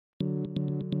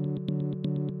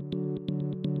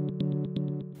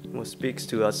What speaks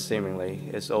to us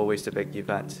seemingly is always the big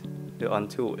event, the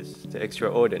untoward, the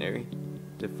extraordinary,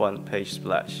 the front page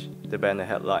splash, the banner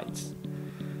headlines.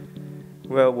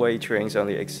 Railway trains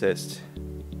only exist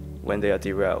when they are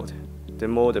derailed. The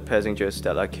more the passengers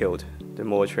that are killed, the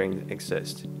more trains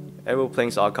exist.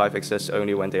 Aeroplanes archive exists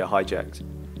only when they are hijacked.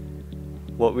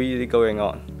 What really going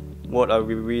on? What are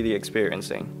we really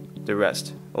experiencing? The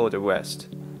rest, or the rest?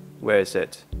 Where is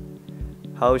it?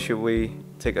 How should we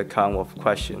take account of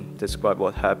question, describe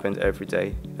what happened every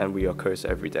day and reoccurs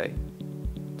every day?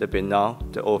 The banal,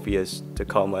 the obvious, the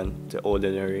common, the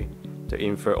ordinary, the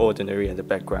infraordinary, and the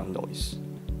background noise.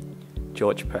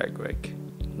 George Pegrick,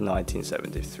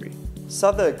 1973.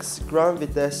 Southwark's Grand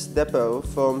Vitesse depot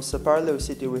forms a parallel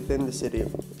city within the city.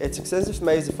 Its extensive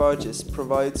maze of arches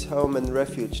provides home and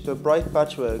refuge to a bright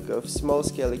patchwork of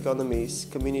small-scale economies,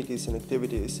 communities and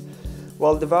activities,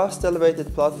 while the vast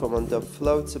elevated platform on top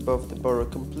floats above the borough,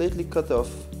 completely cut off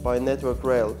by a network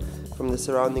rail from the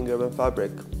surrounding urban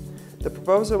fabric. The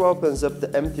proposal opens up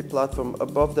the empty platform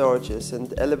above the arches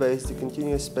and elevates the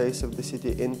continuous space of the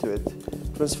city into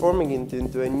it, transforming it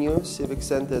into a new civic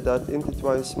center that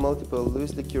intertwines multiple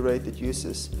loosely curated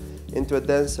uses into a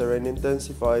denser and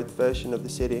intensified version of the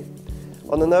city.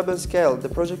 On an urban scale, the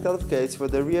project advocates for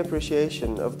the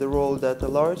reappreciation of the role that a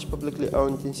large publicly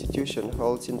owned institution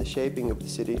holds in the shaping of the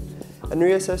city, and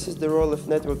reassesses the role of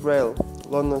Network Rail,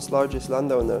 London's largest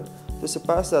landowner, to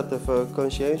surpass that of a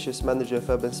conscientious manager of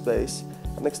urban space,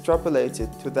 and extrapolates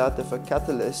it to that of a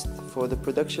catalyst for the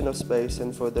production of space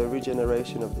and for the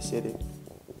regeneration of the city.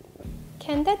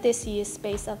 Can the disused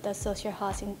space of the social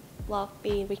housing block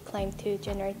be reclaimed to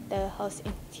generate the host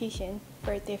institution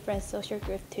for different social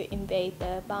groups to invade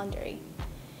the boundary?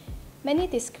 Many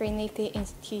discriminated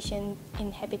institutions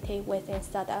inhabit within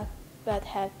Southwark, but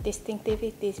have distinctive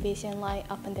division lines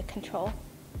upon the control.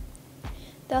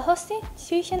 The host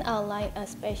institution outlined a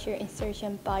special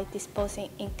insertion by disposing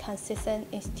inconsistent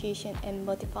institutions and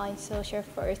modifying social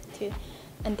force to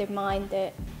undermine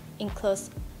the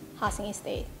enclosed housing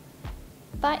estate.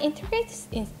 By integrating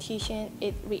institution,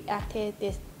 it reacted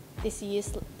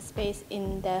disused space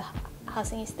in the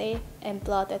housing estate and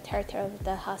blocked the territory of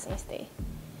the housing estate.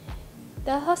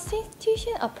 The host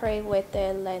institution operates with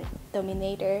the land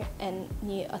dominator and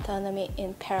new autonomy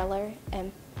in parallel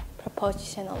and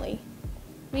proportionally.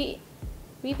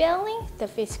 Revealing the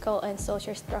physical and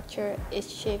social structure, it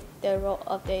shifts the role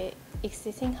of the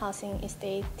existing housing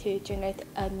estate to generate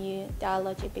a new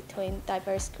dialogue between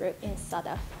diverse groups in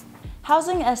Southwark.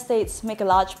 Housing estates make a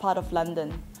large part of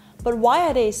London, but why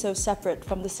are they so separate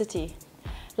from the city?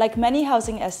 Like many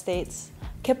housing estates,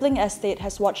 Kipling Estate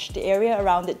has watched the area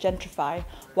around it gentrify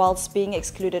whilst being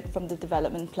excluded from the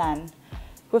development plan.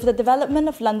 With the development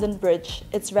of London Bridge,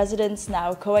 its residents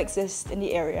now coexist in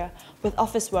the area with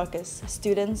office workers,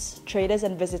 students, traders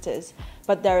and visitors,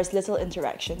 but there is little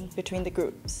interaction between the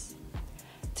groups.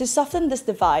 To soften this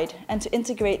divide and to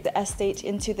integrate the estate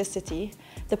into the city,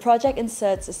 the project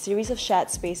inserts a series of shared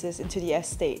spaces into the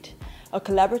estate, a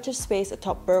collaborative space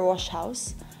atop Burwash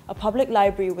House, a public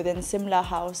library within Simla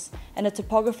House, and a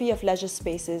topography of leisure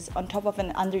spaces on top of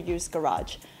an underused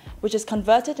garage, which is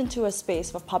converted into a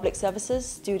space for public services,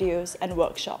 studios, and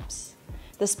workshops.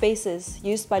 The spaces,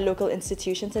 used by local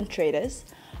institutions and traders,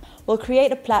 will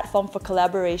create a platform for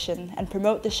collaboration and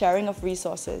promote the sharing of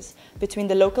resources between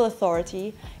the local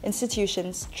authority,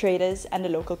 institutions, traders, and the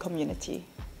local community.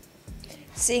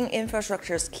 Seeing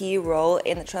infrastructure's key role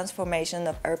in the transformation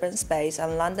of urban space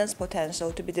and London's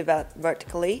potential to be developed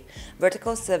vertically,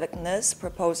 Vertical Civicness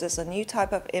proposes a new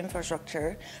type of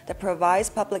infrastructure that provides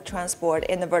public transport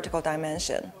in the vertical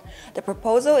dimension. The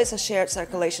proposal is a shared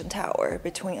circulation tower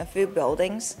between a few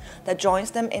buildings that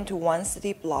joins them into one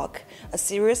city block, a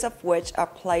series of which are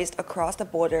placed across the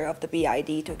border of the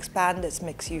BID to expand its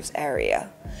mixed-use area.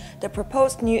 The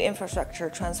proposed new infrastructure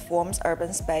transforms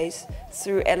urban space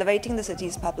through elevating the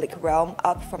city's public realm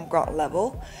up from ground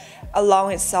level,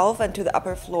 along itself and to the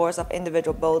upper floors of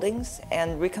individual buildings,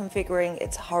 and reconfiguring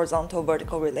its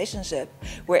horizontal-vertical relationship,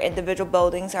 where individual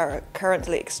buildings are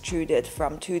currently extruded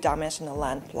from two-dimensional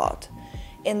land plot.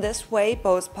 In this way,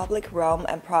 both public realm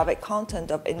and private content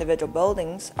of individual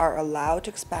buildings are allowed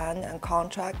to expand and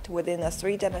contract within a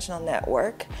three-dimensional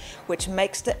network, which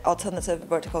makes the alternative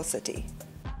vertical city.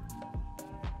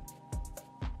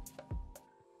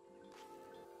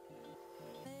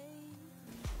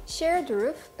 Shared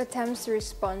Roof attempts to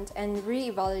respond and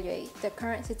re-evaluate the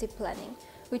current city planning,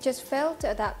 which has failed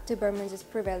to adapt to Birmingham's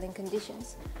prevailing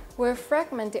conditions, where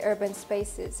fragmented urban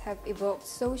spaces have evoked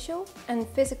social and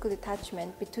physical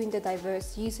detachment between the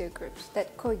diverse user groups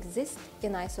that coexist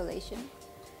in isolation.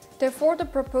 Therefore, the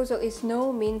proposal is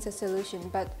no means a solution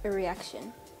but a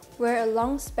reaction, where a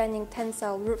long-spanning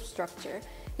tensile roof structure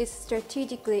is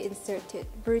strategically inserted,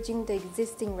 bridging the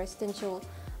existing residential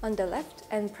on the left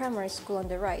and primary school on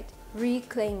the right,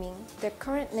 reclaiming the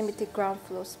current limited ground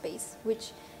floor space,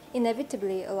 which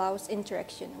inevitably allows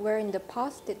interaction where in the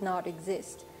past did not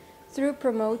exist, through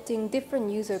promoting different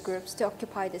user groups to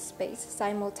occupy the space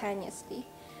simultaneously,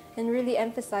 and really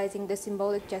emphasizing the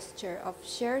symbolic gesture of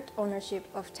shared ownership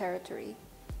of territory.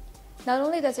 Not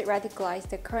only does it radicalize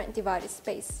the current divided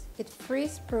space, it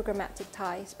frees programmatic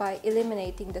ties by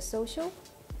eliminating the social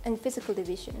and physical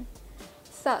division.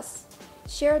 Thus,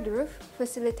 shared roof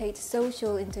facilitates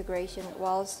social integration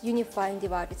whilst unifying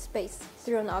divided space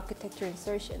through an architecture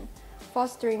insertion,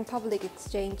 fostering public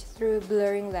exchange through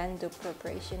blurring land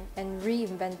appropriation, and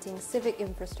reinventing civic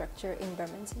infrastructure in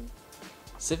Bermondsey.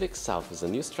 Civic South is a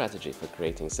new strategy for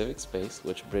creating civic space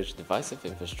which bridge divisive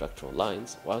infrastructural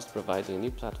lines whilst providing a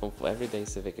new platform for everyday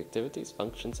civic activities,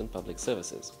 functions and public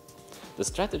services. The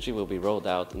strategy will be rolled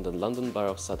out in the London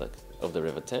Borough of Southwark, over the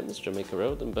River Thames, Jamaica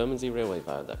Road and Bermondsey Railway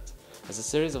Viaduct, as a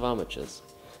series of armatures.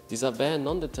 These are bare,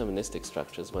 non-deterministic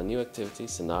structures where new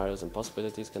activities, scenarios and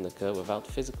possibilities can occur without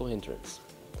physical hindrance.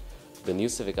 The new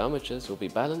civic armatures will be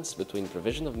balanced between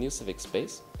provision of new civic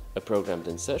space, a programmed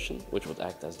insertion, which would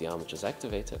act as the armature's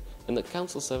activator, and a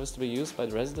council service to be used by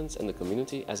the residents and the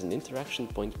community as an interaction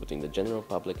point between the general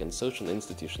public and social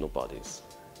institutional bodies.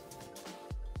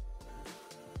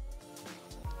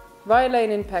 Rye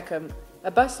Lane in Peckham,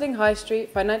 a bustling high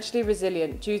street financially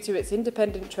resilient due to its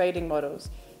independent trading models,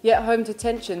 yet home to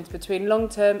tensions between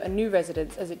long-term and new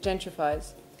residents as it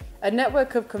gentrifies. A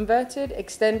network of converted,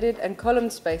 extended and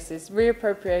columned spaces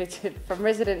reappropriated from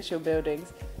residential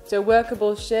buildings to a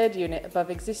workable shared unit above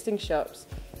existing shops,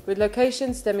 with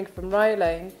locations stemming from Rye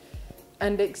Lane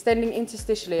and extending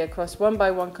interstitially across 1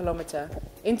 by 1 kilometre,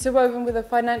 interwoven with a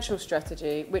financial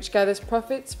strategy which gathers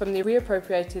profits from the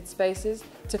reappropriated spaces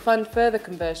to fund further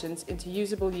conversions into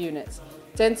usable units,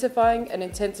 densifying and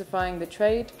intensifying the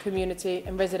trade, community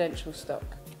and residential stock.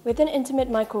 Within intimate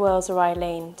microworlds of Rye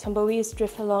Lane, tumbleweeds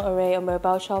drift along an array of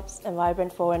mobile shops and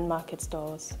vibrant foreign market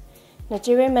stalls.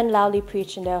 Nigerian men loudly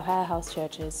preach in their O'Hare house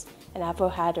churches, and Afro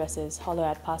hairdressers holler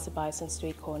at passerbys on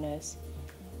street corners.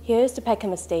 Here is the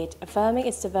Peckham Estate, affirming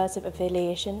its subversive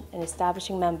affiliation and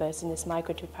establishing members in this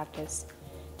migratory practice.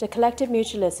 The collective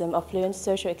mutualism of fluent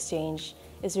social exchange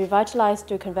is revitalized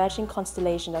through a converging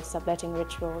constellation of subletting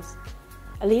rituals.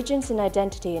 Allegiance and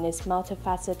identity in its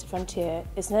multifaceted frontier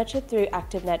is nurtured through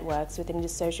active networks within the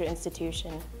social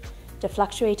institution. The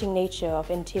fluctuating nature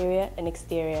of interior and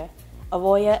exterior, a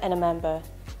voyeur and a member,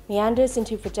 meanders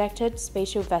into projected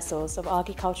spatial vessels of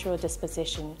agricultural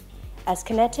disposition, as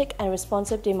kinetic and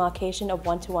responsive demarcation of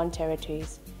one-to-one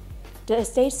territories. The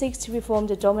estate seeks to reform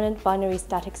the dominant binary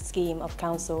static scheme of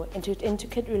council into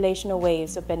intricate relational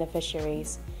waves of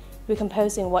beneficiaries,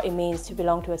 recomposing what it means to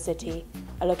belong to a city,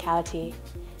 a locality,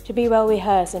 to be well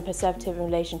rehearsed in perceptive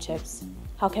relationships.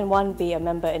 How can one be a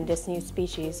member in this new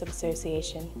species of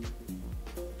association?